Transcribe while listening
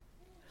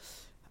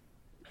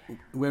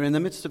We're in the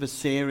midst of a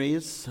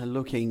series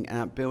looking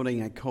at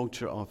building a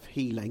culture of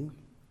healing.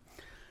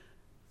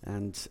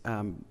 And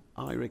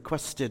I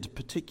requested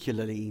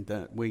particularly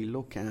that we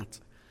look at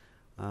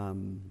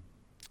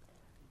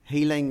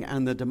healing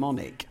and the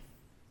demonic.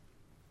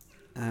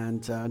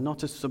 And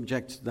not a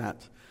subject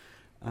that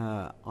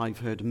I've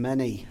heard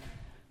many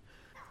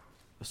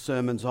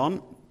sermons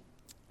on,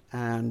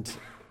 and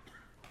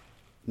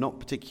not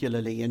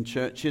particularly in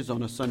churches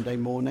on a Sunday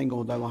morning,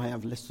 although I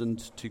have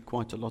listened to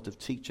quite a lot of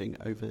teaching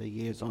over the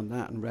years on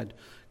that and read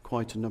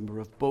quite a number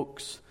of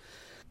books.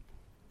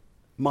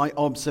 My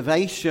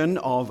observation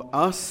of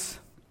us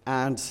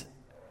and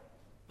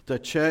the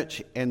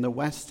church in the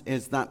West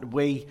is that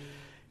we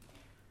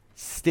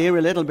steer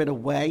a little bit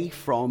away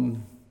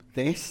from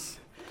this.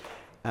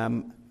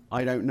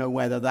 I don't know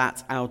whether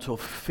that's out of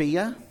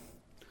fear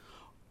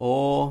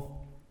or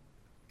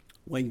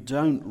we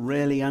don't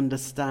really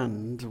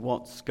understand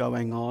what's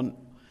going on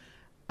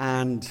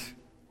and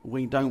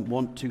we don't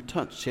want to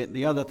touch it.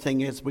 The other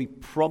thing is we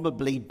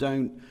probably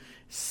don't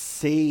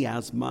see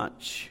as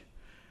much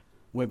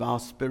with our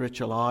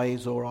spiritual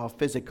eyes or our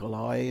physical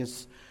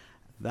eyes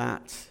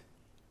that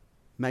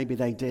maybe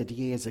they did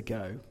years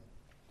ago.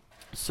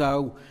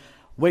 So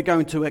we're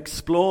going to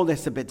explore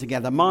this a bit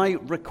together. My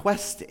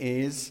request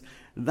is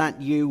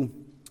that you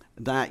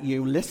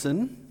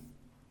listen,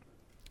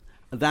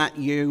 that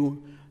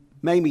you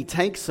maybe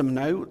take some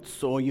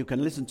notes, or you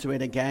can listen to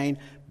it again,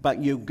 but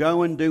you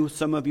go and do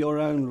some of your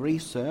own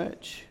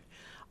research.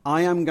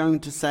 I am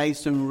going to say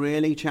some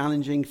really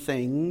challenging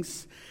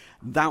things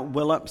that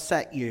will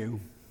upset you.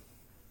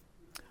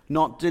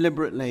 Not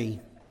deliberately.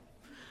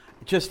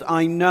 Just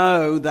I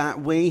know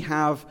that we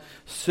have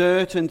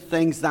certain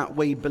things that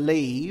we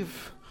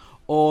believe,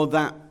 or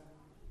that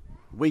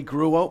we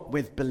grew up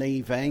with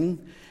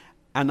believing,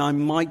 and I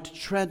might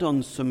tread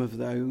on some of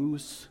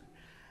those.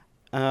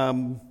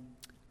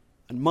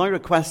 And my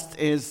request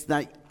is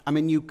that,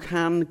 you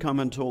can come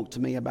and talk to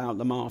me about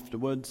them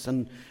afterwards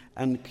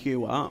and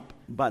queue up,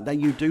 but that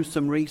you do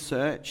some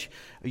research,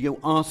 you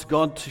ask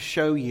God to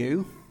show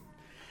you,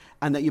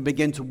 and that you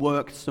begin to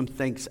work some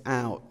things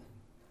out.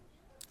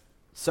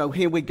 So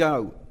here we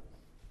go.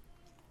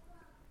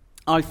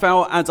 I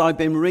felt as I've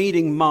been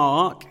reading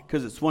Mark,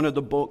 because it's one of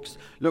the books,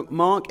 look,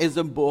 Mark is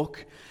a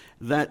book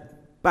that,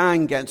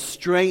 gets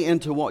straight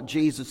into what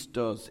Jesus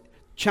does.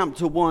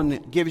 Chapter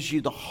 1 gives you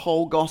the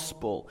whole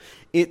gospel.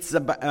 It's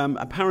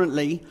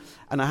apparently,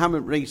 and I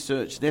haven't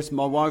researched this,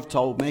 my wife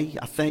told me,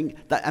 I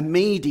think, that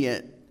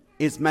immediate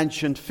is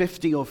mentioned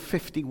 50 or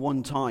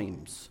 51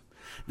 times.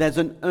 There's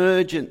an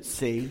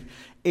urgency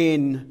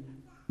in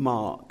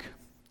Mark.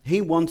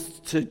 He wants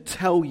to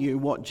tell you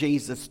what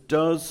Jesus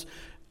does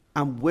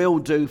and will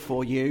do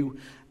for you.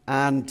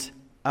 And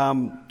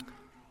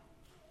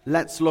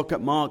let's look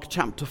at Mark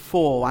chapter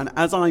 4. And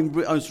as I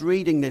was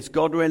reading this,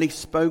 God really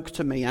spoke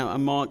to me out of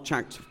Mark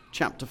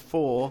chapter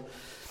 4.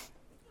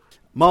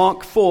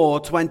 Mark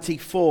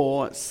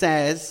 4:24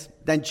 says,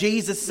 "Then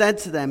Jesus said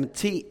to them,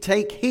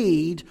 take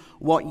heed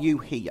what you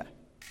hear.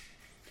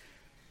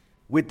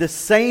 With the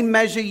same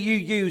measure you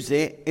use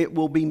it, it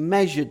will be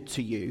measured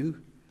to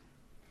you.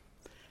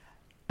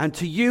 And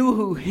to you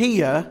who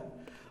hear,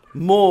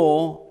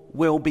 more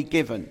will be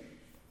given."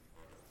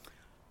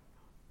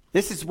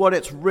 This is what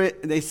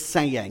it's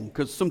saying,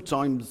 because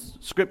sometimes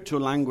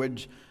scriptural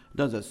language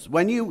does this.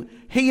 When you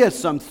hear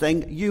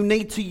something, you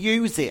need to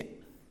use it.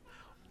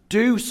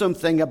 Do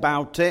something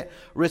about it.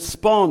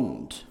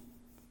 Respond.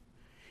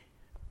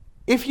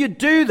 If you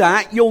do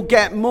that, you'll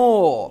get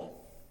more.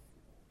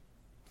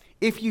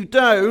 If you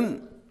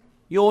don't,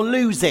 you'll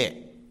lose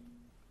it.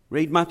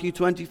 Read Matthew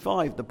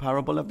 25, the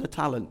parable of the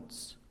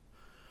talents.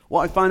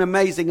 What I find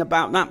amazing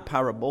about that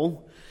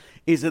parable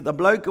is that the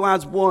bloke who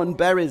has one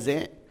buries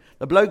it,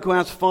 the bloke who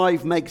has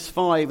 5 makes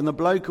 5, and the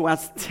bloke who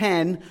has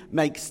 10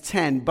 makes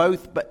 10.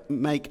 Both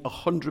make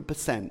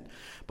 100%.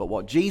 But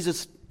what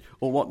Jesus,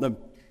 or what the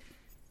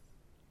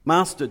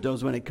master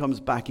does when it comes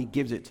back, he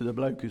gives it to the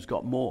bloke who's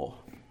got more.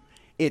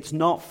 It's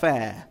not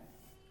fair.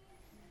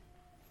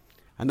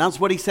 And that's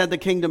what he said the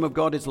kingdom of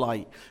God is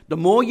like. The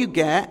more you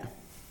get,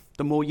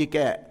 the more you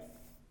get.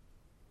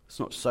 It's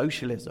not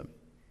socialism.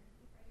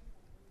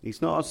 He's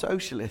not a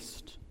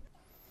socialist.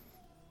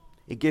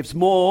 He gives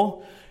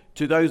more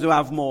to those who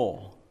have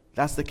more.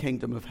 That's the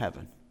kingdom of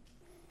heaven.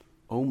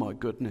 Oh my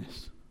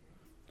goodness.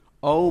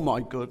 Oh my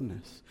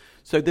goodness.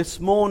 So this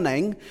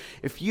morning,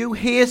 if you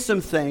hear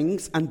some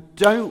things and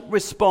don't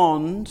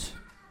respond,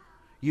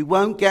 you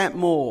won't get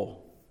more.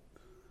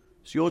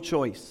 It's your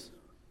choice.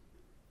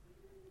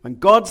 When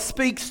God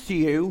speaks to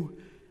you,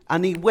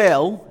 and he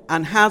will,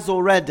 and has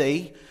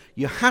already,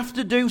 you have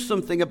to do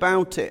something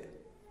about it.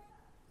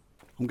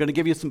 I'm going to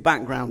give you some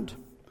background.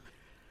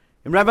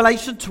 In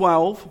Revelation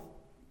 12,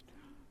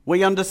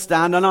 we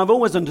understand, and I've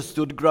always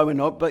understood growing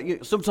up,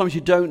 but sometimes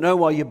you don't know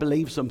why you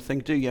believe something,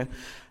 do you?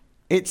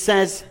 It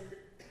says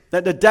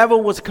that the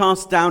devil was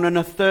cast down and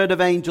a third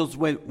of angels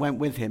went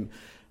with him.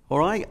 All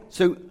right?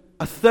 So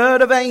a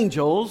third of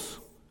angels,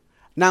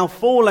 now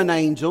fallen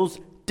angels,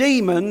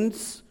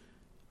 demons,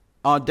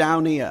 are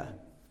down here.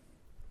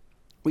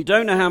 We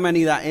don't know how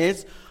many that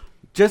is.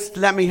 Just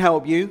let me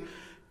help you.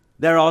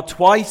 There are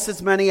twice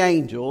as many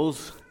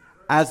angels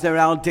as there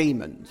are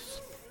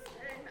demons.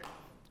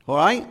 All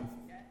right?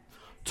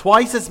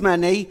 Twice as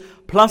many,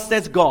 plus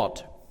there's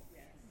God.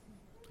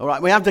 All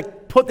right, we have to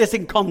put this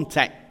in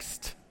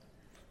context.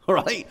 All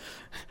right?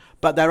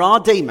 But there are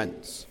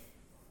demons.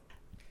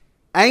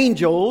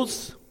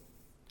 Angels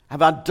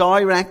have had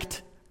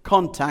direct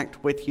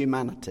contact with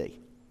humanity.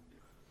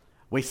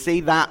 We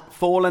see that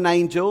fallen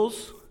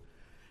angels,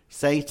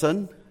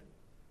 Satan,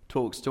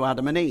 talks to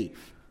Adam and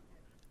Eve.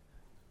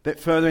 A bit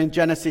further in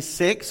Genesis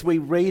 6, we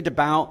read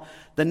about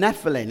the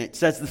Nephilim. It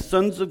says the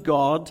sons of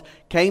God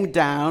came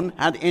down,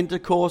 had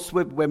intercourse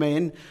with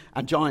women,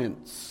 and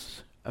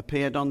giants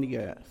appeared on the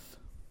earth.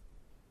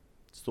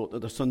 It's thought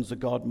that the sons of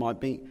God might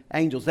be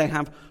angels. They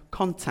have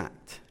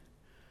contact.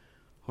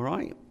 All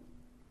right?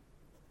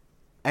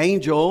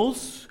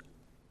 Angels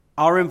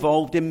are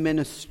involved in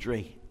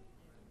ministry.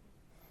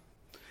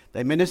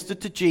 They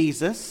ministered to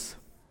Jesus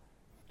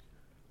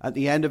at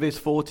the end of his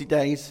 40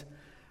 days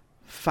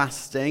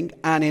fasting.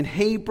 And in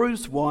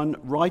Hebrews 1,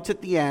 right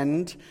at the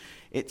end,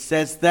 it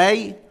says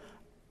they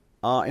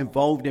are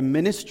involved in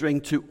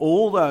ministering to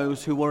all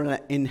those who will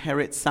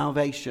inherit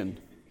salvation.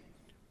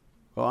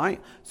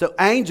 Right? So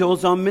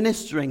angels are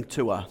ministering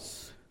to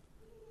us.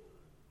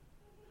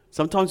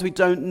 Sometimes we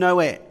don't know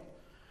it.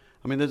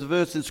 I mean, there's a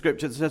verse in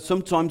Scripture that says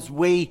sometimes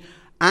we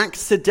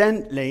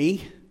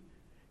accidentally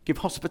give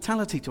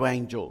hospitality to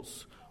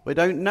angels. We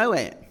don't know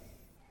it.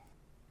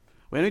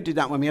 We only do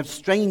that when we have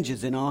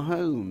strangers in our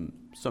home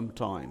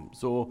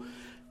sometimes. Or,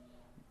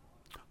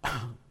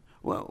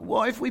 well,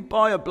 what if we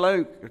buy a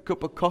bloke a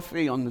cup of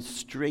coffee on the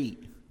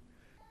street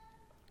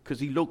because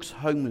he looks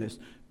homeless,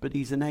 but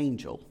he's an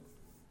angel?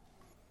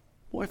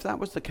 What if that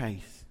was the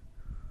case?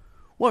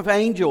 What if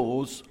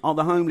angels are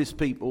the homeless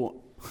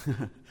people?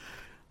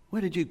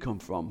 Where did you come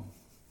from?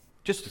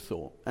 Just a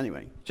thought.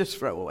 Anyway, just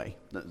throw away.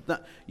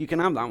 You can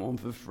have that one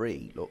for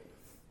free, look.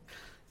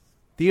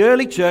 The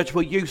early church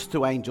were used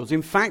to angels.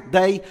 In fact,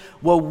 they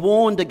were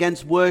warned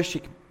against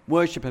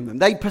worshipping them.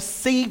 They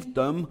perceived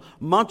them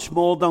much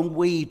more than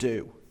we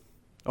do.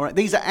 All right,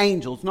 these are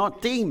angels,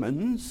 not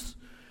demons.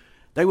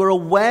 They were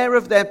aware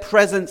of their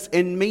presence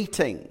in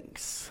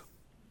meetings.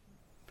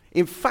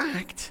 In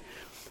fact,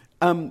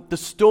 the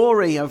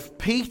story of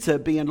Peter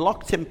being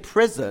locked in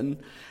prison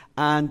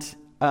and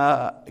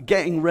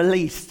getting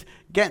released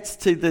gets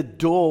to the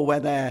door where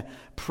they're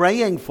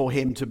praying for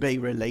him to be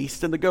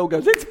released, and the girl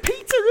goes, "It's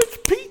Peter, it's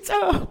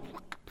Peter.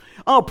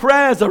 Our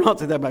prayers are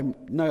answered." They're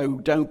like, "No,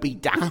 don't be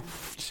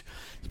daft.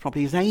 It's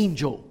probably his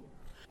angel."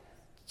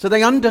 So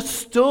they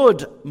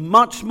understood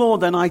much more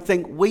than I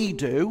think we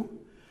do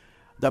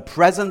the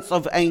presence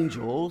of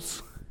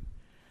angels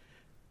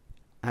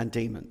and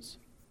demons.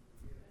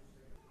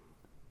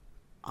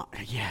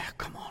 Yeah,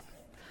 come on.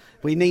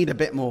 We need a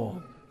bit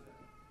more.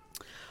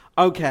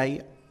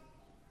 Okay.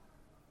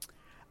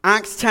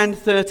 Acts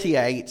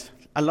 10:38.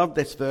 I love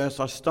this verse.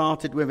 I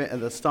started with it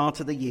at the start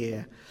of the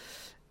year.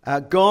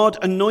 God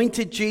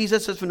anointed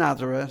Jesus of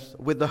Nazareth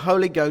with the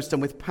Holy Ghost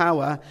and with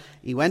power.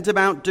 He went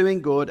about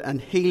doing good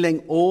and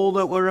healing all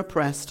that were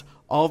oppressed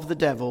of the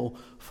devil,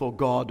 for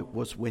God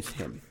was with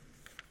him.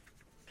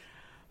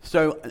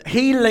 So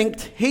he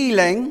linked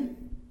healing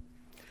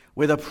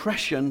with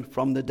oppression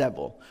from the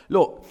devil.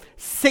 Look,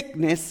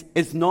 sickness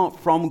is not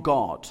from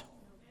God.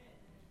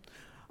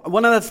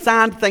 One of the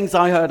sad things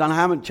I heard, and I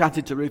haven't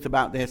chatted to Ruth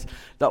about this,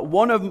 that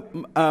one of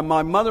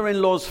my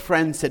mother-in-law's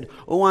friends said,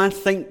 "Oh, I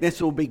think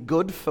this will be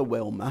good for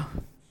Wilma."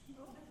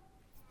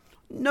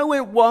 No,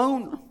 it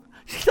won't.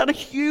 She's had a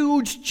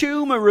huge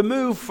tumor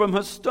removed from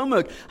her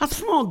stomach.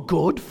 That's not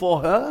good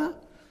for her.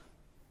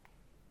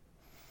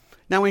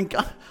 Now,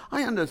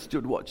 I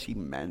understood what she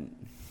meant.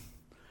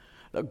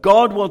 That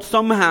God will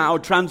somehow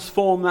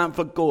transform that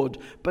for good,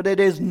 but it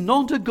is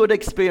not a good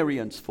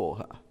experience for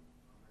her.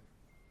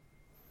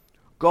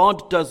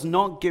 God does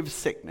not give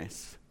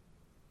sickness.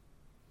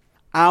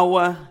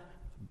 Our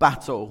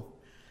battle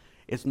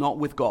is not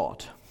with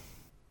God.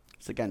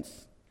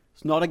 It's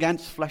not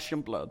against flesh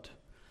and blood.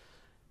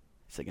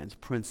 It's against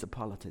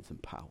principalities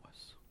and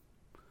powers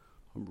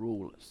and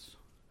rulers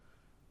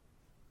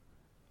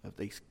of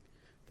this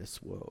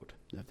world,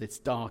 of this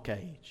dark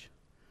age.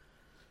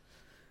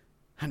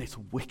 And it's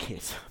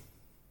wicked.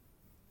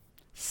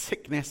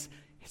 Sickness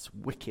is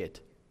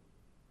wicked.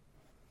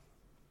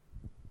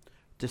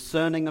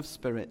 Discerning of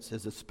spirits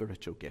is a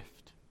spiritual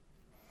gift.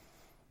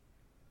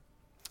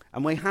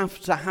 And we have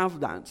to have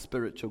that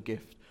spiritual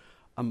gift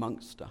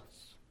amongst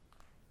us.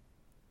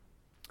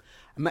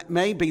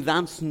 Maybe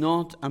that's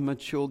not a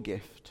mature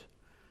gift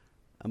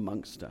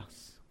amongst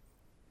us.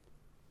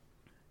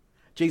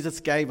 Jesus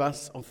gave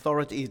us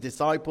authority, his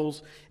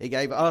disciples. He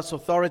gave us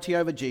authority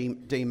over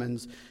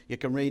demons. You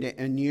can read it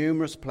in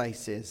numerous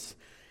places.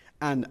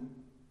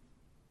 And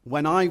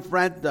when I've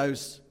read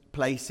those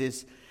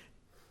places,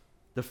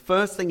 the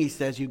first thing he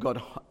says, you've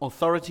got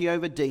authority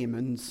over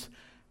demons,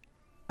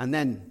 and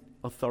then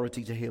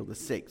authority to heal the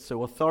sick.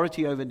 So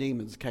authority over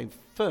demons came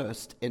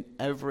first in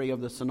every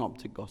of the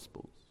synoptic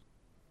gospels.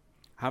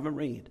 Have a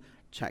read.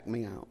 Check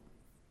me out.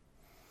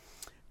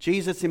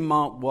 Jesus in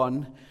Mark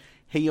 1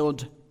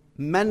 healed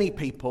many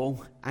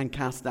people and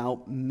cast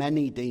out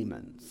many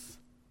demons.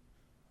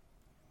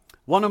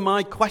 One of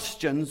my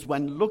questions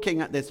when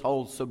looking at this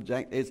whole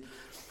subject is,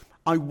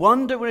 I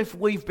wonder if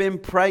we've been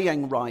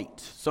praying right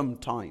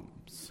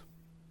sometimes.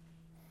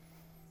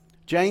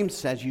 James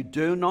says you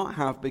do not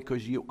have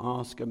because you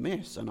ask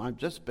amiss. And I've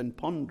just been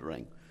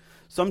pondering.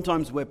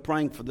 Sometimes we're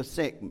praying for the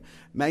sick.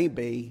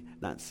 Maybe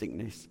that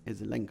sickness is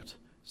linked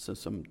to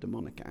some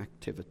demonic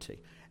activity.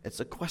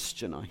 It's a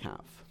question I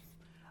have.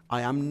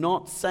 I am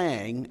not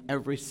saying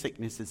every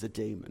sickness is a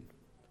demon.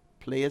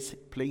 Please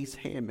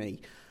hear me.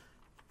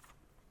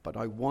 But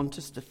I want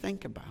us to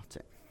think about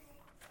it.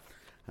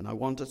 And I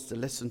want us to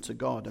listen to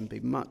God and be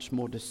much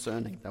more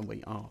discerning than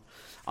we are.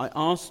 I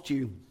asked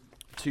you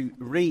to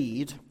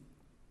read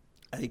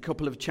a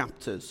couple of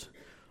chapters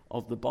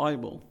of the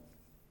Bible.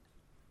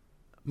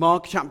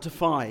 Mark chapter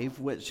 5,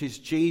 which is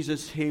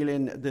Jesus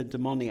healing the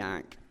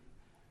demoniac.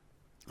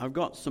 I've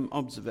got some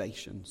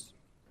observations.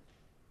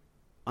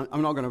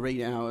 I'm not going to read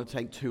it out. It'll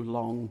take too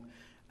long,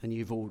 and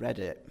you've all read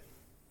it.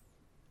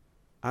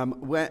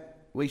 Where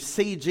we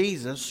see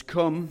Jesus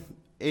come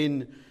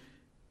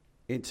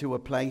into a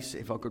place,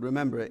 if I could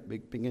remember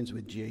it begins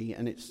with G,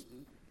 and it's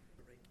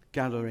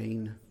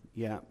Gadarene.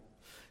 Yeah,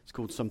 it's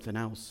called something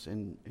else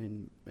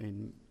in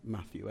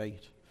Matthew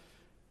 8.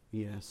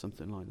 Yeah,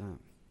 something like that.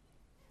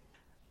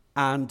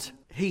 And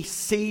he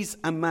sees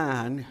a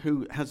man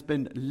who has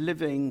been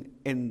living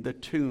in the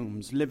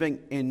tombs, living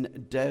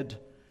in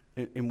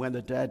where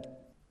the dead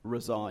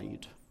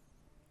reside.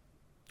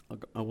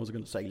 I wasn't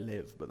going to say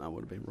live, but that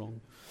would have been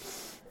wrong.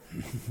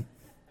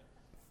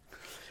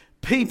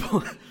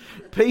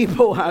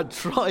 People had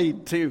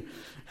tried to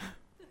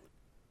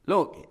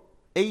look.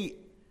 They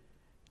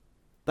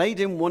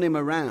didn't want him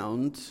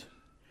around,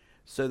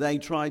 so they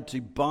tried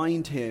to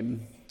bind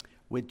him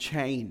with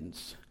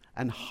chains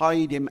and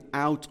hide him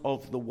out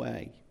of the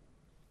way.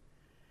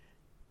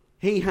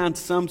 He had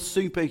some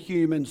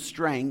superhuman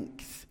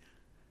strength,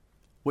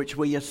 which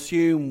we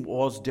assume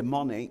was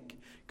demonic,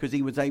 because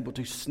he was able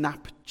to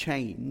snap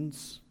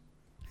chains.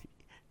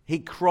 He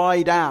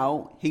cried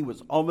out. He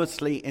was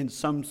obviously in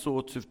some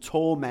sort of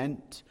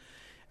torment,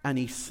 and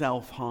he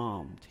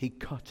self-harmed. He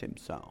cut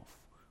himself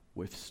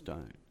with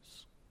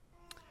stones.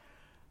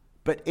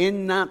 But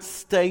in that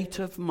state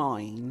of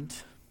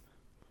mind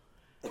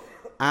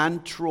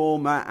and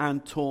trauma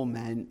and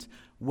torment,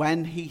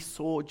 when he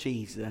saw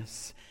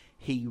Jesus,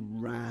 he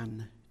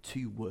ran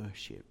to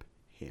worship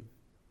him.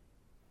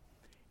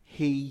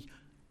 He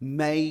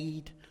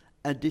made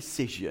a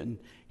decision.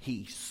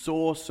 He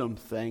saw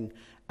something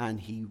and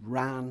he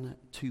ran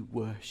to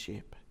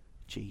worship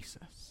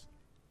Jesus.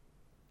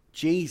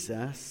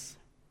 Jesus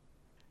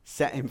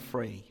set him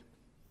free.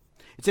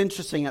 It's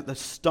interesting, at the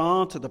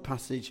start of the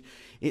passage,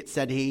 it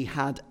said he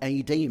had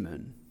a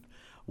demon.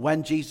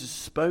 When Jesus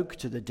spoke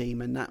to the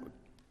demon, that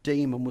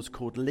demon was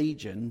called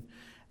Legion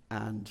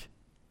and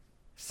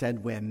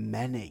said, "We're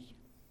many."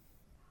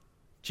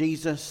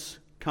 Jesus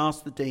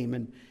cast the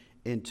demon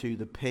into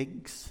the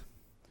pigs,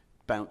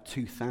 about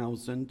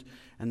 2,000,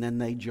 and then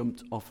they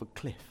jumped off a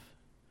cliff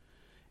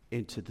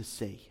into the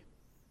sea.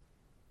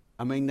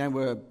 I mean, there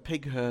were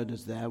pig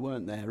herders there,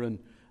 weren't there? And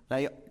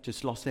they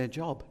just lost their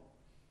job.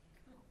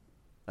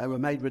 They were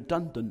made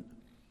redundant.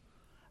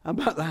 How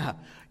about that?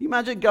 You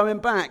imagine going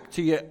back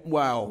to your,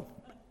 well,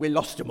 we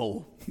lost them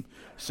all,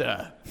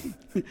 sir.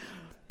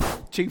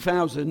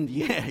 2,000,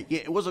 yeah,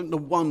 it wasn't the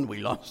one we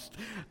lost.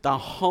 The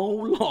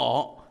whole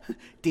lot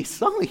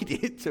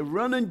decided to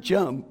run and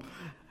jump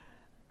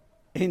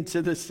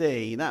into the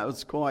sea. That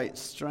was quite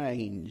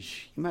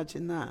strange.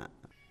 Imagine that.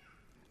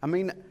 I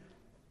mean,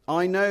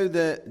 I know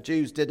that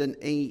Jews didn't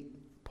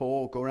eat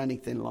pork or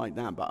anything like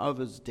that, but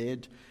others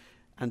did.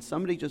 And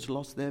somebody just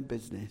lost their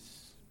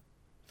business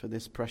for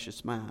this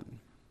precious man.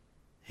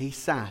 He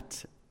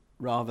sat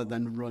rather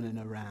than running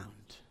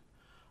around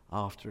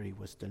after he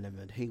was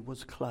delivered. He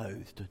was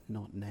clothed,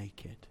 not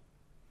naked.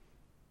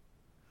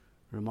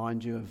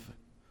 Remind you of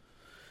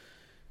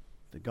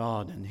the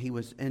garden. He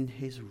was in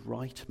his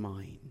right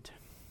mind.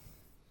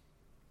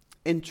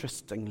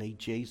 Interestingly,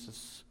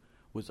 Jesus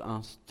was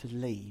asked to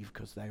leave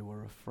because they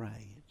were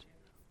afraid.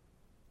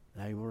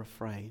 They were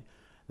afraid.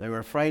 They were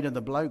afraid of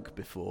the bloke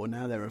before,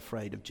 now they're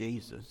afraid of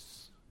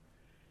Jesus.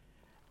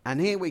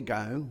 And here we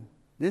go.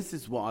 This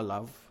is what I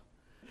love.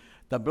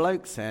 The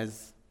bloke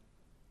says,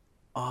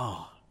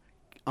 "Oh,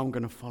 I'm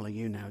going to follow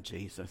you now,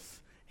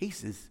 Jesus." He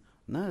says,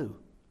 "No,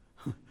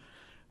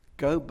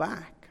 go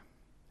back.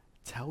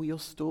 Tell your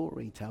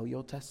story, tell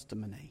your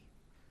testimony."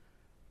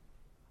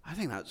 I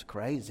think that's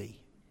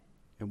crazy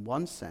in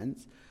one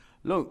sense.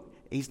 Look,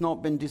 he's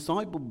not been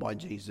discipled by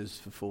Jesus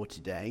for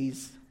 40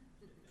 days.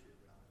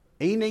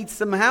 He needs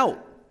some help.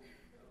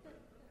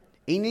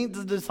 He needs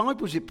a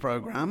discipleship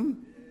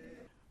program.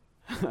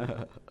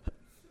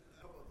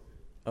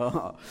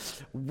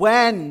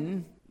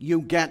 When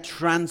you get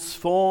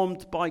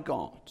transformed by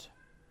God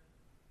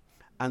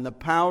and the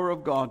power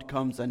of God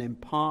comes and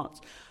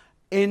imparts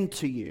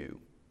into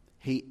you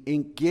He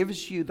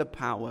gives you the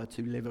power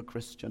to live a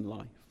Christian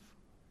life.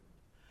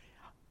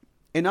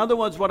 In other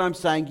words, what I'm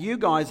saying, you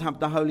guys have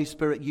the Holy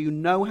Spirit. You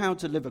know how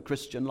to live a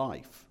Christian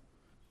life.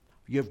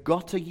 You've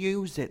got to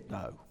use it,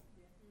 though.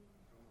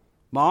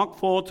 Mark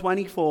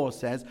 4:24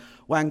 says,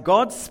 when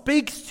God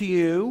speaks to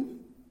you,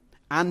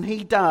 and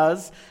he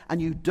does,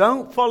 and you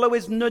don't follow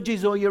his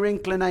nudges or your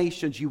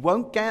inclinations, you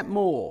won't get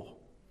more.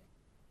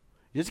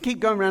 You just keep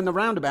going around the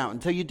roundabout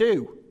until you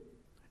do.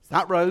 It's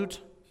that road.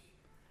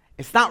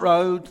 It's that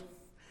road.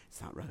 It's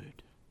that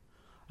road.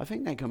 I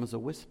think they come as a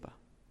whisper.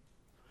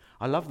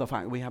 I love the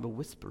fact that we have a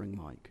whispering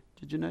mic.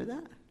 Did you know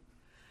that?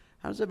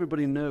 How does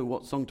everybody know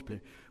what song to play?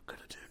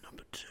 Going to do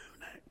number 2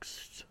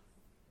 next.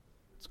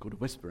 It's called a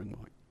whispering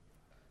mic.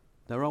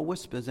 There are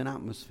whispers in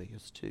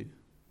atmospheres too.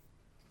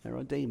 There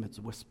are demons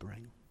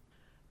whispering.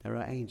 There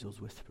are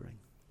angels whispering.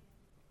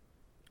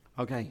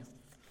 Okay.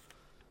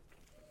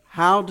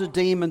 How do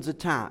demons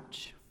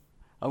attach?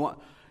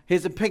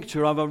 Here's a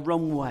picture of a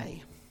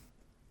runway.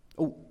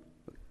 Oh,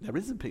 there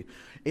is a picture.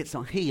 It's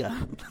on here.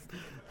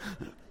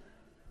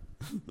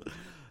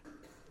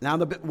 Now,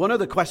 one of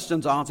the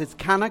questions asked is,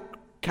 can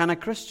a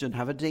Christian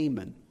have a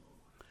demon?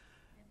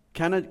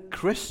 Can a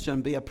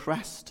Christian be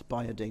oppressed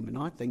by a demon?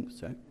 I think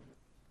so.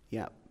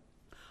 Yeah.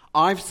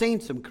 I've seen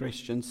some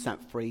Christians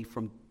set free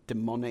from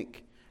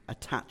demonic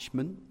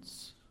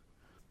attachments.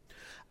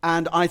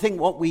 And I think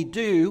what we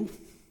do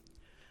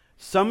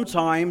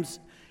sometimes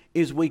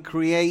is we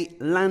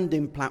create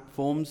landing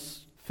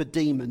platforms for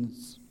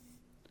demons.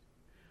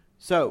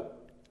 So,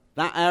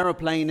 that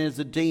aeroplane is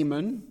a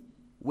demon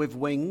with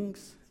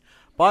wings.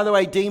 By the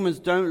way, demons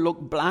don't look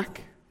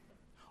black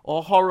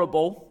or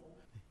horrible.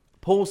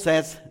 Paul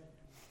says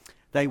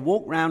they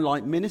walk around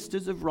like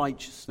ministers of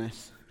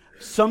righteousness.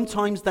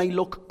 Sometimes they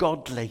look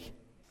godly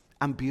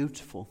and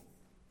beautiful.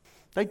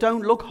 They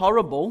don't look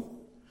horrible.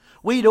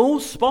 We'd all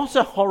spot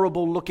a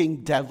horrible-looking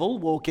devil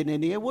walking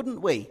in here,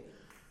 wouldn't we?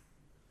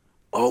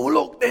 Oh,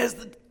 look, there's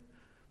the...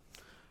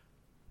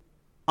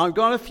 I've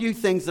got a few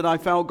things that I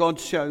felt God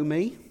show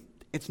me.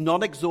 It's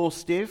not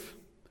exhaustive.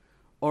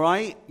 All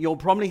right? You'll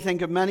probably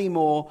think of many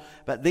more,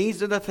 but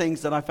these are the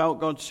things that I felt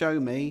God show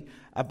me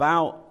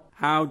about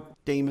how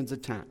demons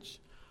attach.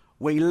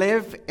 We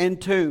live in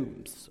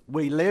tombs.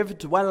 We live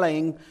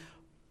dwelling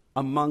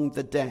among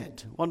the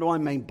dead. What do I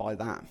mean by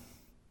that?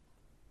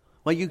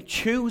 Well, you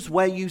choose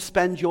where you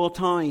spend your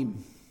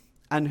time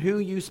and who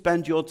you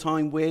spend your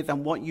time with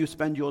and what you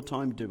spend your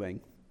time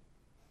doing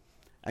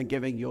and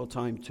giving your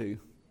time to.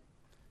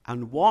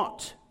 And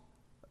what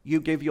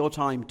you give your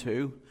time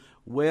to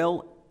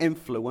will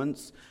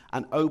influence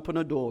and open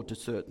a door to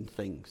certain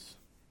things.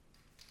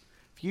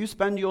 If you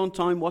spend your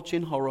time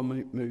watching horror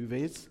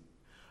movies,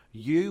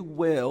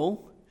 you're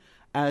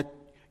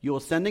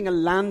sending a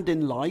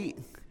landing light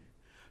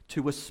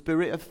to a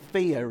spirit of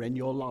fear in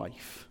your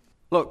life.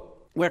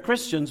 Look, we're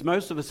Christians.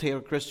 Most of us here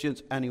are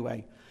Christians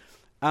anyway.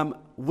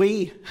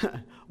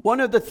 One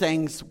of the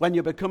things, when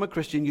you become a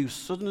Christian, you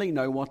suddenly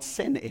know what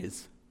sin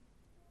is.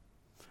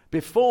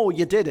 Before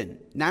you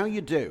didn't. Now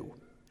you do.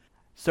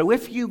 So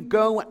if you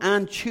go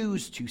and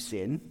choose to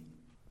sin,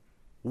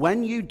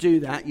 when you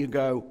do that, you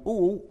go,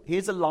 oh,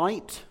 here's a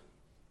light.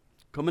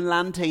 Come and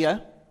land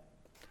here.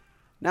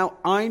 Now,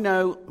 I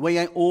know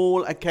we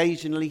all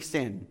occasionally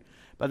sin,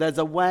 but there's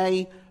a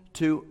way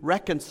to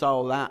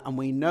reconcile that, and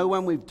we know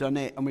when we've done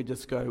it, and we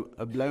just go,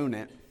 I've blown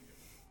it.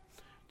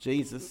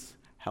 Jesus,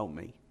 help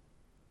me.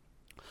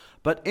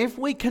 But if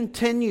we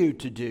continue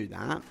to do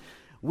that,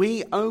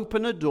 we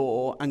open a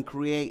door and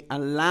create a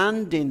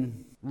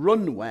landing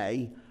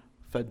runway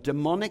for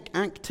demonic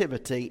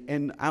activity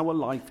in our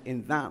life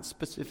in that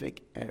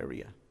specific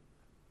area.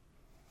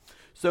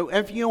 So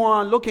if you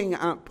are looking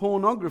at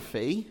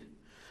pornography,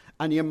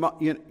 and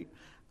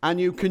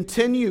you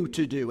continue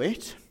to do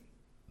it,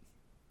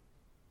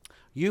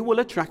 you will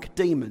attract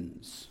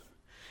demons.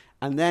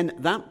 And then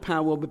that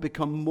power will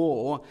become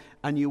more,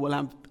 and you will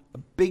have a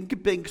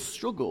big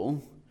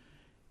struggle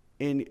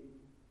in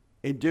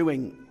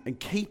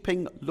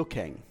keeping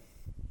looking.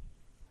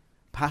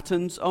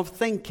 Patterns of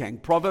thinking.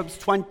 Proverbs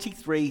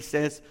 23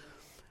 says,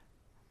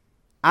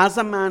 as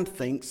a man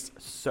thinks,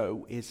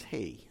 so is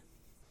he.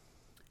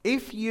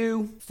 If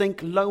you think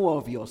low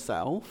of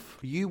yourself,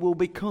 you will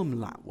become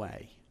that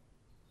way.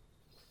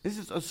 This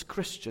is us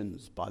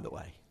Christians, by the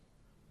way.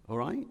 All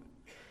right?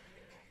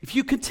 If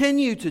you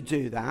continue to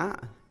do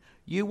that,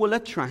 you will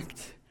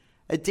attract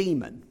a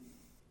demon.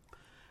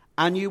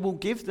 And you will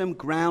give them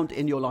ground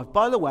in your life.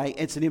 By the way,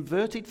 it's an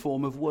inverted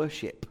form of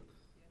worship.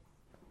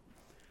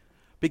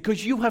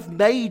 Because you have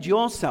made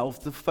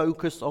yourself the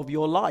focus of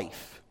your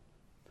life.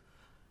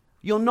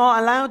 You're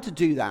not allowed to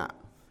do that.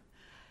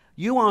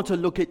 You are to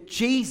look at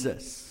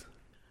Jesus,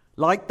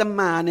 like the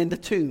man in the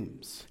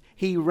tombs.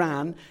 He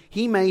ran.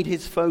 He made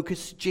his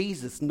focus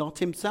Jesus, not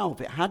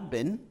himself. It had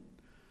been.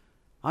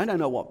 I don't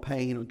know what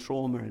pain and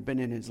trauma had been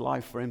in his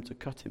life for him to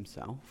cut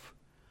himself.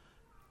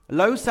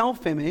 Low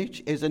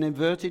self-image is an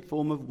inverted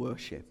form of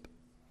worship.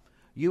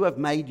 You have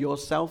made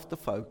yourself the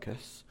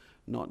focus,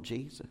 not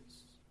Jesus.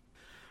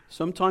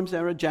 Sometimes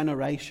there are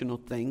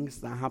generational things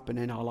that happen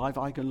in our life.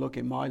 I can look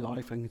in my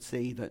life and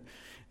see that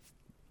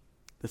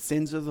the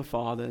sins of the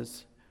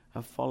fathers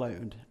have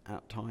followed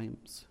at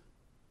times.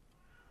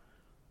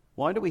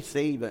 Why do we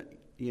see that,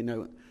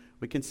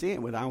 we can see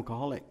it with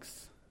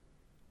alcoholics.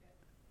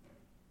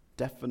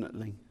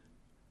 Definitely.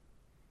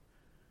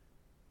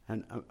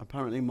 And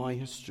apparently my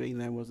history,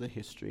 there was a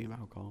history of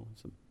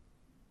alcoholism.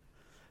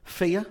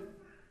 Fear.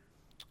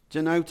 Do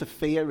you know to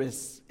fear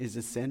is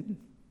a sin?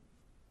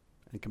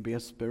 It can be a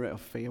spirit of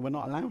fear. We're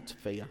not allowed to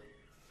fear.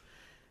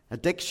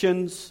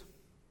 Addictions,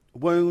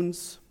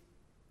 wounds.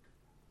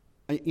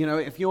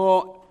 If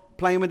you're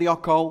playing with the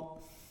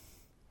occult,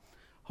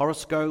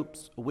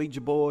 horoscopes,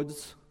 Ouija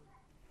boards,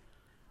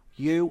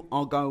 you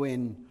are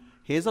going,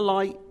 here's a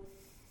light,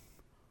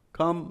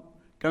 going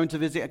to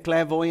visit a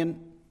clairvoyant.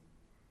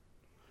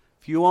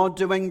 If you are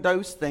doing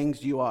those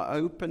things, you are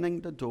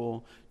opening the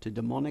door to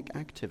demonic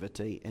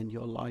activity in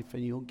your life,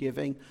 and you're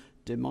giving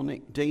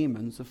demonic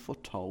demons a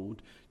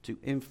foothold to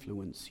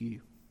influence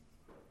you.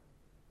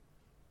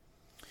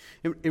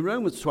 In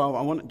Romans 12,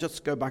 I want to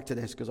just go back to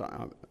this because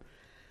I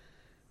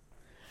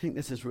think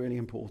this is really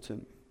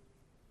important.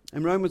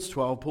 In Romans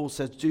 12, Paul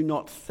says, do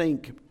not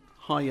think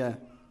higher,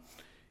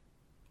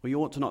 or you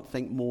ought to not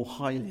think more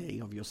highly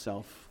of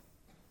yourself.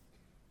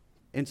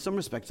 In some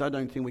respects, I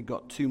don't think we've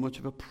got too much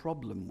of a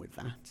problem with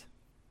that.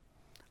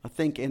 I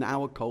think in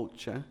our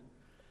culture,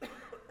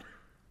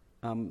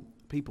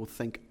 people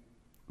think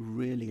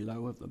really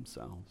low of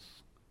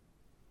themselves.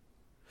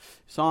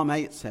 Psalm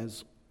 8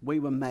 says, we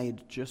were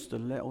made just a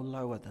little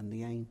lower than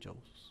the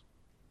angels.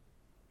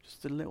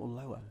 Just a little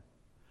lower.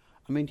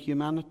 I mean,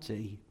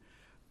 humanity,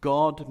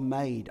 God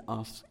made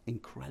us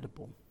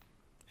incredible.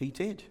 He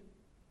did.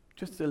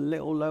 Just a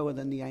little lower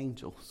than the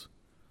angels.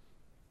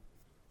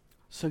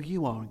 So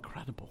you are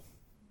incredible.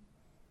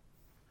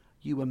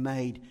 You were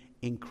made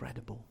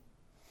incredible.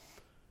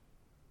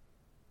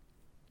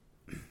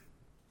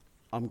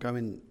 I'm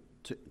going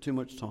too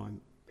much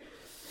time.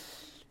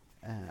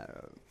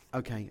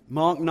 Okay,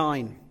 Mark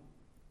 9.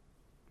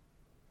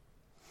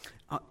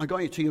 I got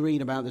you to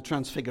read about the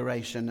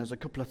transfiguration. There's a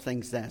couple of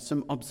things there.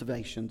 Some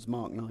observations,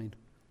 Mark 9.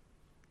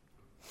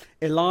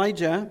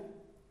 Elijah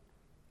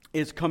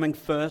is coming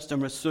first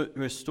and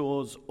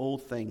restores all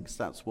things.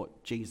 That's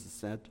what Jesus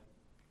said.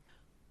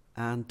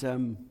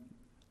 And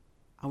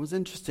I was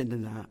interested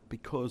in that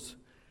because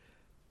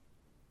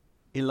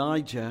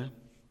Elijah,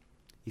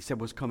 he said,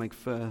 was coming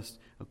first.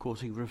 Of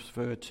course, he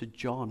referred to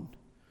John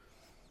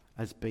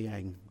as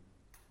being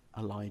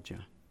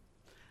Elijah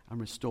and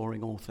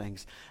restoring all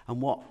things.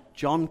 And what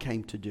John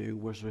came to do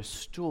was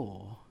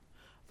restore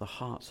the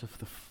hearts of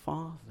the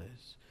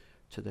fathers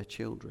to their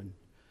children.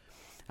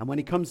 And when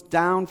he comes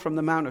down from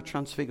the Mount of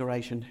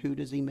Transfiguration, who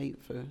does he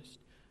meet first?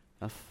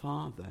 A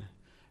father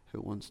who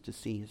wants to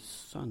see his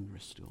son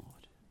restored.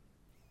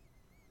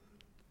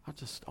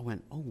 I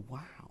went, oh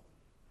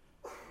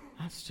wow,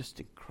 that's just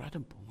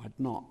incredible. I'd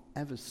not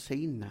ever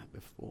seen that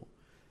before.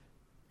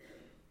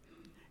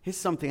 Here's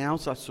something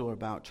else I saw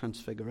about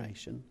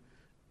Transfiguration.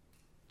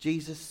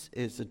 Jesus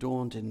is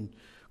adorned in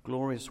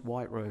glorious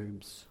white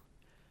robes,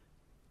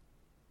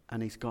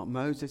 and he's got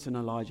Moses and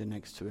Elijah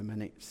next to him,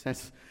 and it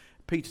says,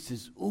 Peter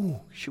says,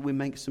 oh, should we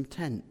make some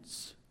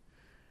tents,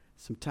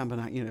 some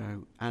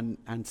tabernacle,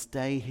 and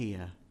stay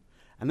here?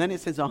 And then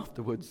it says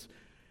afterwards,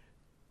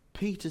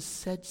 Peter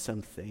said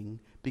something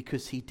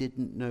because he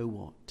didn't know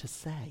what to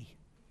say.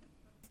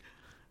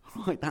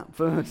 Right, that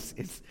verse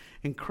is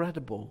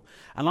incredible.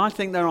 And I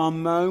think there are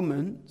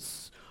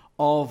moments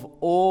of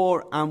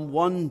awe and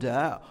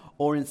wonder,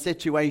 or in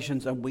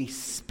situations and we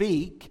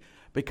speak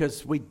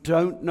because we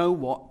don't know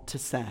what to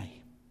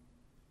say.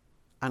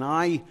 And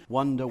I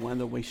wonder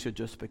whether we should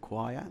just be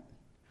quiet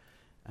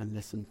and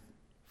listen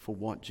for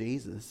what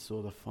Jesus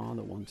or the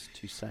Father wants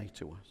to say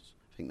to us.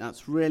 I think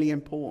that's really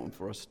important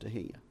for us to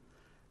hear.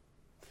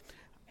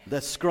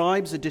 The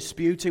scribes are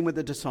disputing with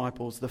the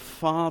disciples. The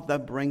Father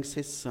brings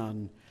his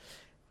Son.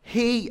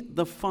 He,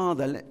 the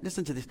Father,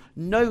 listen to this,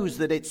 knows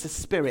that it's a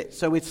spirit.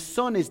 So his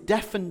Son is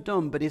deaf and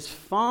dumb, but his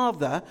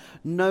Father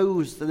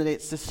knows that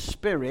it's a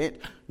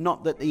spirit,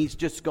 not that he's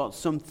just got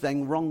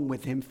something wrong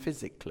with him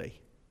physically.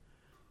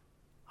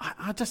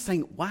 I just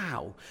think,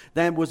 wow,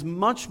 there was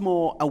much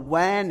more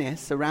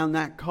awareness around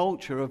that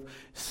culture of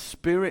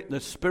the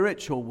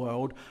spiritual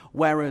world,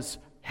 whereas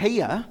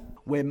here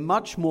we're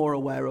much more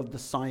aware of the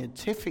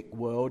scientific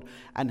world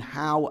and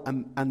how,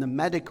 and the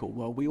medical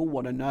world. We all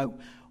want to know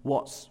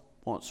what's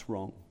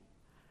wrong.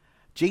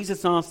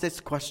 Jesus asked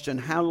this question,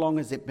 how long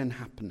has it been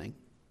happening?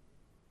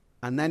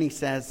 And then he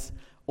says,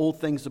 all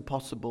things are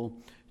possible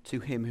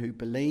to him who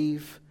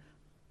believe.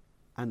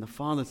 And the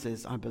Father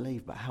says, I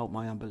believe, but help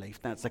my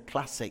unbelief. That's a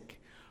classic.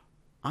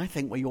 I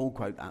think we all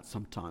quote that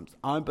sometimes.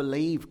 I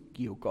believe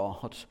you,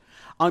 God.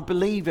 I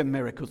believe in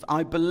miracles.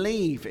 I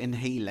believe in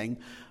healing,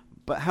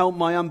 but help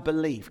my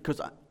unbelief. Because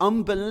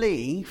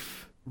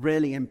unbelief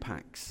really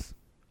impacts.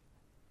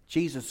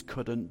 Jesus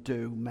couldn't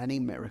do many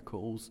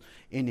miracles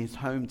in his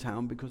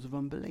hometown because of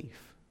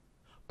unbelief.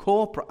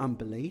 Corporate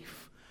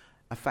unbelief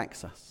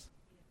affects us.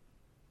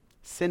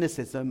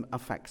 Cynicism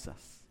affects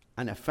us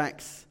and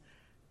affects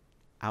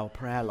our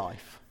prayer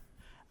life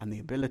and the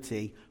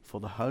ability for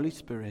the Holy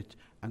Spirit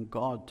and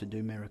God to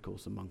do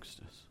miracles amongst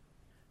us.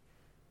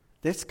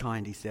 This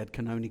kind, he said,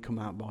 can only come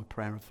out by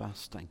prayer and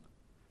fasting.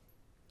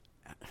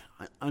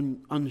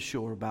 I'm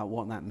unsure about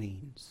what that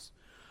means.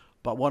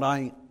 But what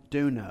I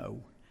do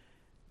know,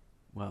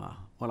 well,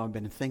 what I've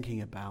been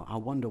thinking about, I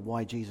wonder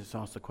why Jesus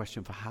asked the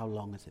question, for how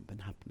long has it been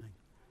happening?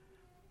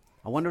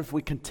 I wonder if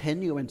we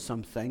continue in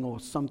something, or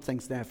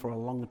something's there for a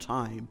long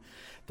time,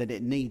 that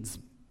it needs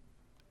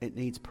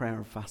prayer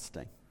and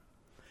fasting.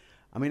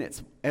 I mean,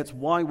 it's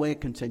why we're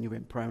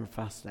continuing prayer and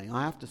fasting.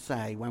 I have to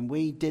say, when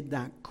we did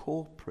that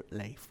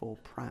corporately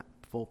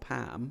for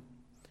Pam,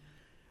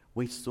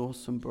 we saw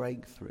some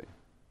breakthrough.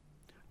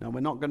 Now, we're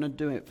not going to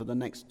do it for the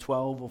next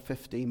 12 or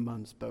 15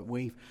 months, but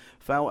we've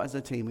felt as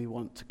a team we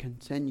want to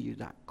continue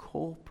that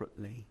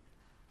corporately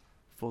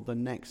for the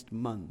next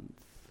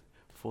month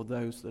for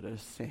those that are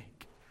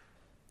sick.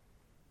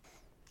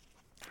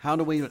 How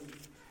do we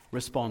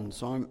respond?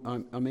 So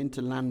I'm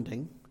into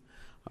landing.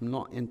 I'm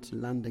not into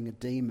landing a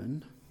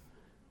demon,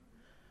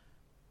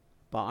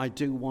 but I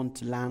do want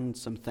to land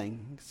some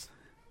things.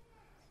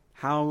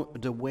 How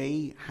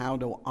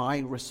do I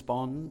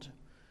respond?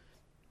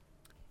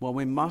 Well,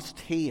 we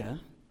must hear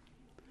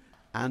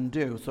and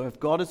do. So if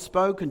God has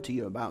spoken to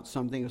you about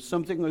something, if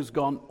something has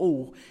gone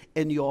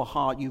in your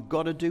heart, you've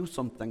got to do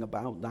something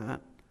about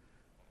that.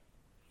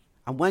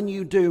 And when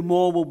you do,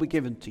 more will be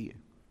given to you.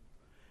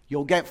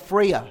 You'll get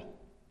freer.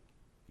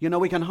 You know,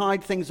 we can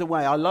hide things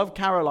away. I love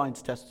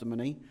Caroline's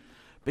testimony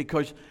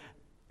because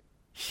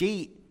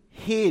she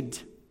hid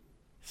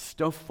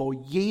stuff for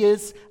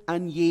years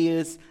and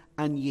years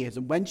and years.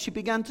 And when she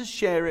began to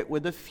share it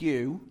with a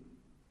few,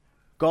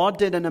 God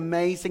did an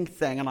amazing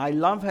thing. And I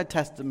love her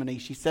testimony.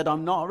 She said,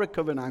 I'm not a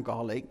recovering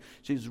alcoholic.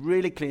 She was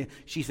really clear.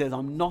 She says,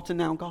 I'm not an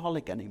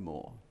alcoholic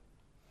anymore.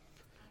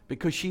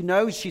 Because she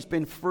knows she's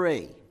been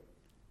free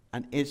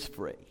and is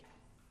free.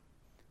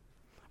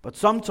 But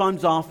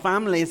sometimes our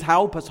families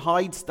help us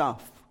hide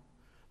stuff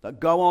that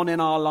go on in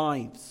our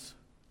lives.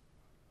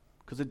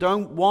 Because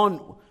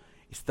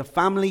it's the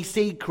family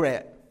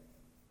secret.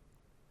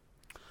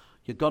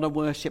 You've got to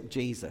worship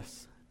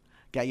Jesus.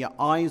 Get your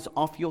eyes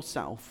off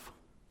yourself,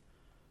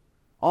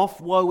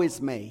 off woe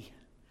is me,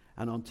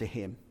 and onto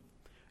him.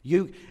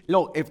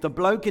 Look, if the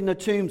bloke in the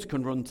tombs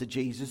can run to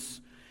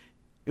Jesus,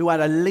 who had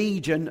a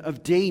legion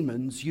of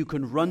demons, you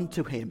can run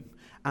to him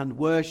and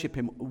worship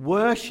him.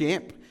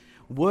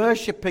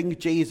 Worshipping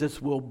Jesus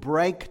will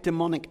break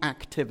demonic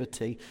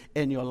activity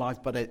in your life,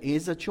 but it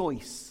is a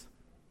choice.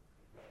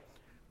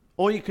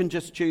 Or you can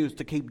just choose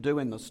to keep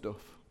doing the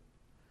stuff.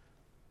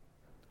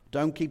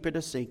 Don't keep it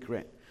a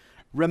secret.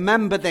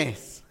 Remember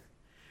this.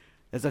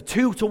 There's a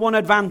 2-to-1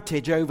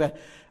 advantage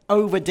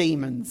over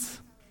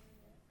demons.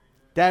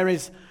 There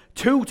is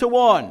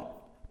 2-to-1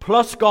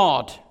 plus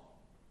God.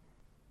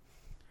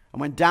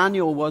 And when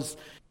Daniel was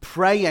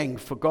praying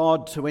for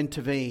God to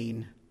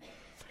intervene,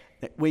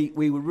 we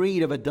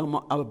read of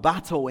a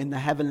battle in the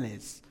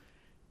heavenlies.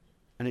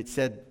 And it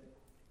said,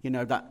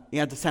 that he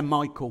had to send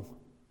Michael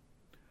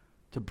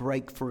to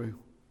break through.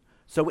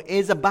 So it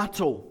is a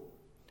battle.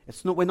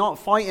 We're not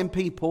fighting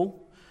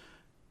people.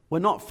 We're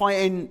not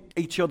fighting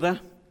each other.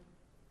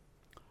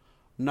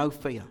 No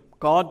fear.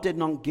 God did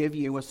not give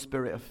you a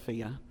spirit of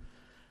fear,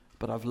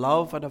 but of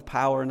love and of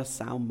power and a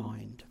sound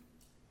mind.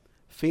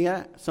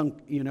 Fear,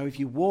 if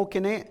you walk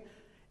in it,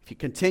 if you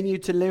continue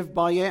to live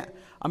by it.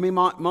 I mean,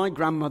 my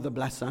grandmother,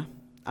 bless her,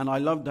 and I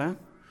loved her.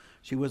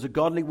 She was a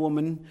godly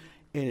woman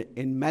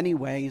in many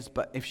ways,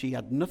 but if she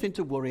had nothing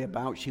to worry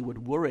about, she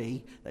would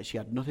worry that she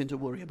had nothing to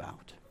worry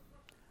about.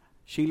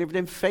 She lived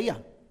in fear.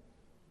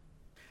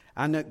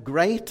 And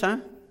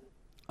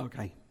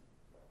okay.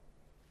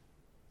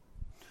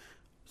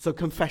 So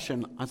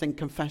confession. I think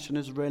confession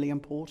is really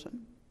important.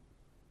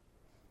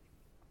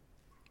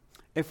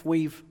 If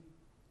we've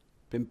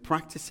been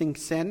practicing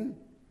sin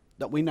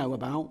that we know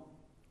about,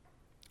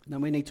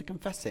 then we need to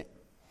confess it.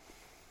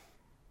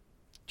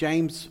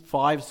 James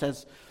 5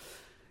 says,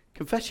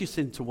 confess your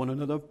sin to one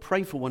another,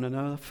 pray for one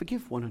another,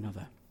 forgive one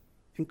another.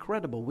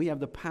 Incredible. We have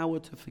the power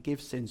to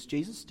forgive sins.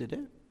 Jesus did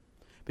it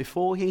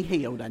before he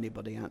healed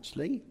anybody,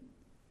 actually.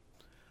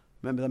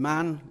 Remember the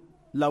man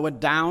lowered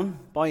down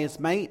by his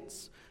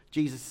mates?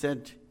 Jesus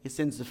said, your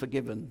sins are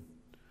forgiven.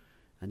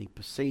 And he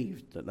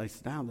perceived that they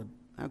said,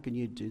 how can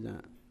you do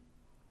that?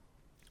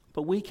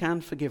 But we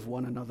can forgive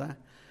one another.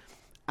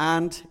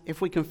 And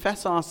if we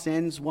confess our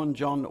sins, 1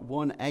 John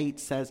 1:8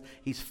 says,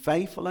 he's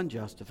faithful and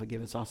just to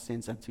forgive us our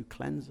sins and to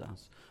cleanse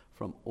us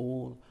from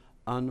all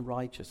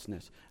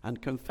unrighteousness.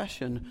 And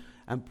confession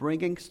and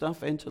bringing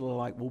stuff into the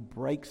light will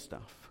break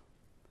stuff.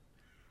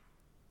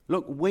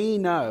 Look, we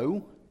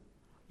know,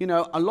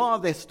 a lot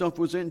of this stuff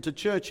was into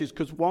churches.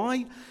 Because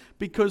why?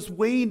 Because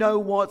we know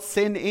what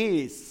sin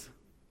is.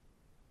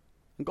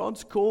 And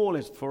God's call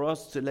is for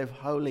us to live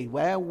holy.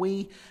 Where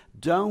we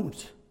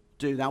don't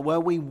do that, where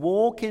we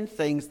walk in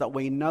things that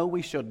we know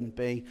we shouldn't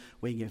be,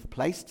 we give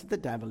place to the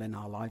devil in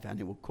our life, and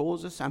it will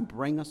cause us and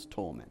bring us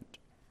torment.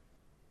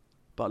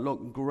 But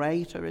look,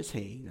 greater is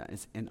he that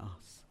is in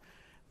us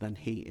than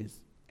he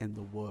is in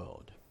the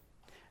world.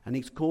 And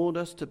he's called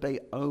us to be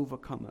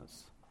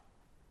overcomers.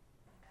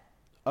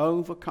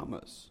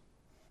 Overcomers.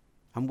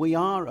 And we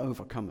are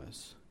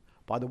overcomers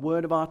by the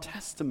word of our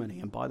testimony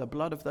and by the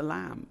blood of the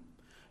Lamb.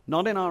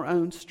 Not in our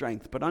own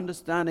strength, but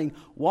understanding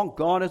what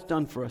God has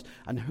done for us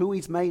and who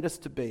he's made us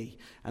to be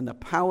and the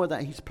power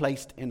that he's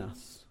placed in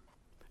us.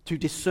 To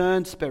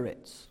discern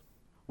spirits.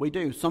 We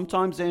do.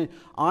 Sometimes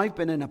I've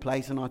been in a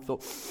place and I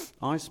thought,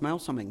 I smell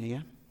something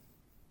here.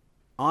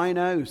 I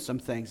know some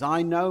things.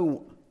 I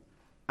know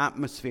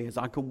atmospheres.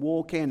 I can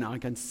walk in. I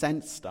can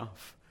sense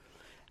stuff.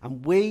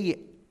 And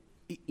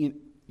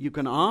you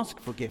can ask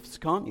for gifts,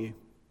 can't you?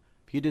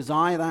 If you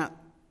desire that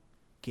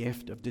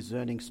gift of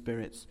discerning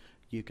spirits,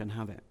 you can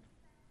have it.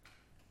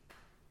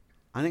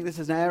 I think this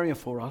is an area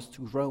for us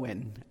to grow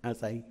in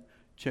as a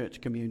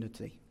church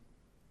community.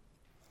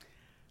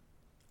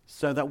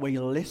 So that we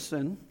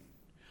listen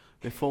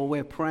before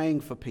we're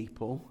praying for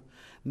people.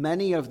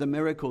 Many of the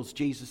miracles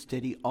Jesus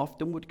did, he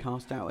often would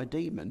cast out a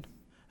demon,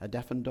 a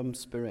deaf and dumb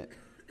spirit,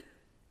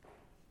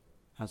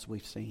 as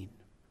we've seen.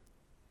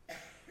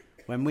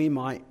 When we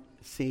might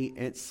see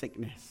its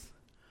sickness.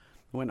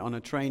 I went on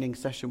a training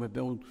session with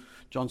Bill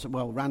Johnson.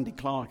 Well, Randy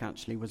Clark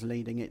actually was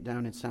leading it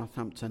down in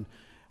Southampton.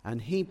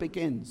 And he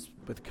begins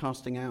with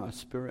casting out a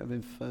spirit of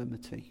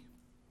infirmity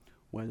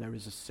where there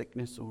is a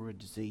sickness or a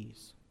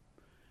disease.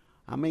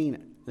 I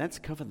mean, let's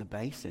cover the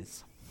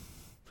bases.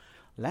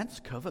 Let's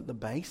cover the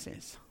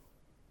bases.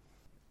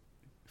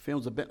 It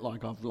feels a bit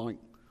like I've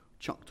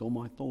chucked all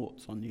my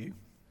thoughts on you.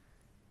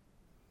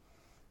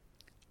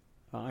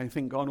 I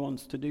think God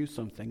wants to do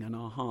something in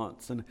our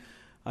hearts, and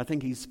I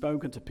think he's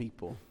spoken to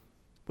people.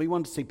 We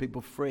want to see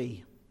people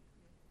free,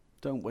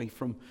 don't we,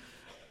 from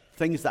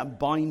things that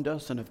bind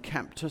us and have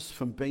kept us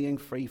from being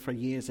free for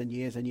years and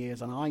years and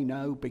years. And I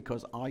know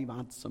because I've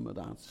had some of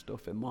that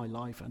stuff in my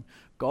life, and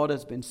God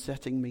has been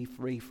setting me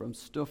free from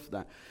stuff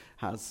that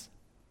has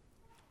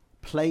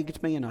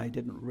plagued me and I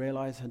didn't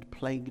realize had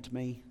plagued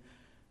me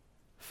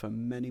for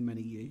many,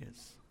 many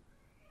years.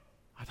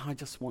 And I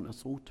just want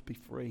us all to be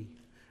free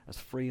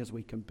as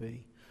we can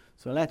be.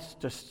 So let's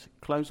just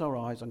close our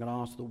eyes. I'm going to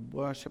ask the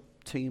worship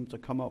team to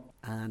come up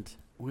and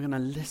we're going to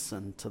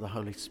listen to the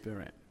Holy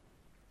Spirit.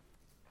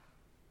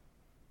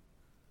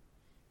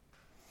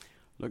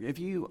 Look, if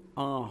you're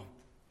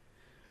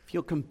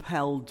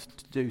compelled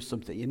to do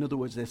something, in other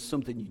words, there's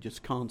something you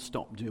just can't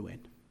stop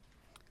doing,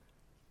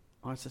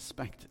 I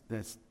suspect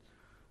there's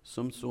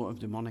some sort of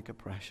demonic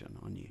oppression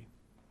on you.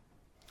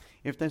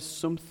 If there's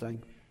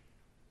something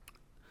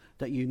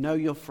that you know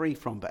you're free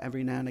from, but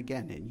every now and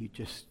again, and you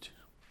just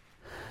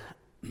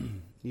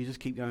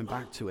keep going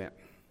back to it,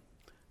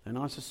 then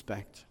I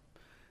suspect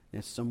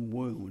there's some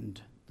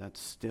wound that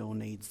still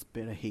needs a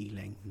bit of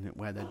healing,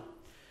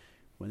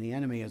 when the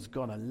enemy has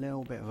got a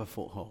little bit of a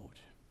foothold.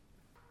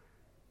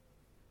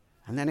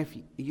 And then if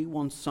you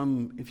want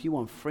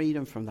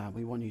freedom from that,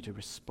 we want you to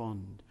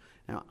respond.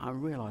 Now, I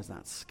realize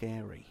that's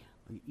scary,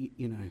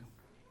 you know.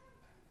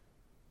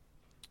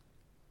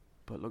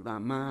 But look,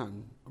 that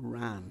man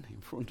ran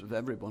in front of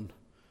everyone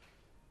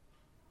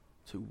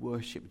to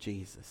worship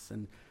Jesus.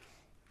 And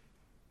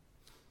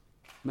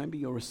maybe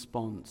your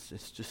response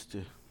is just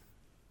to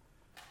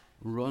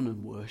run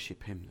and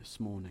worship him this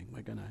morning.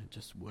 We're going to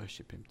just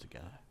worship him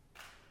together.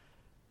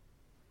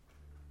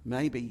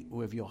 Maybe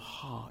with your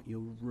heart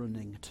you're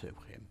running to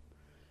him,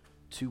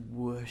 to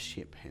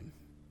worship him.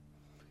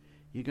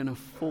 You're going to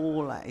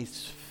fall at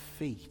his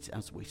feet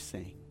as we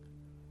sing.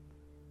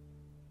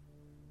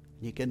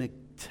 You're going to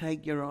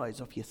take your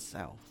eyes off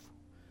yourself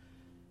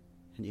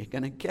and you're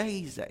going to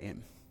gaze at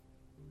him.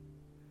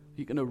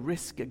 You're going to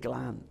risk a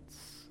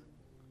glance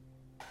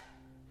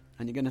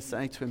and you're going to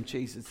say to him,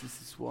 Jesus,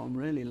 this is what I'm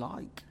really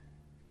like.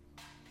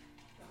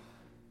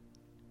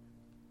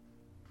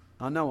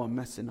 I know I'm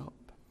messing up,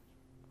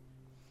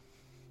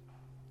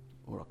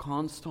 or I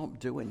can't stop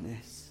doing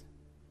this,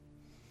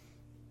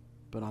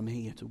 but I'm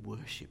here to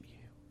worship you.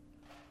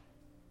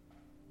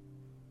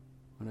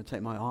 I'm going to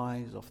take my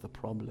eyes off the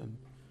problem,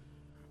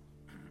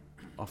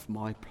 off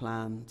my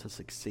plan to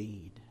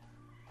succeed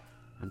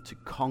and to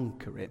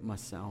conquer it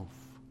myself.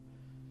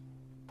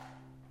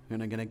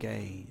 And I'm going to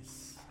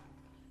gaze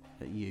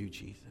at you,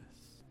 Jesus.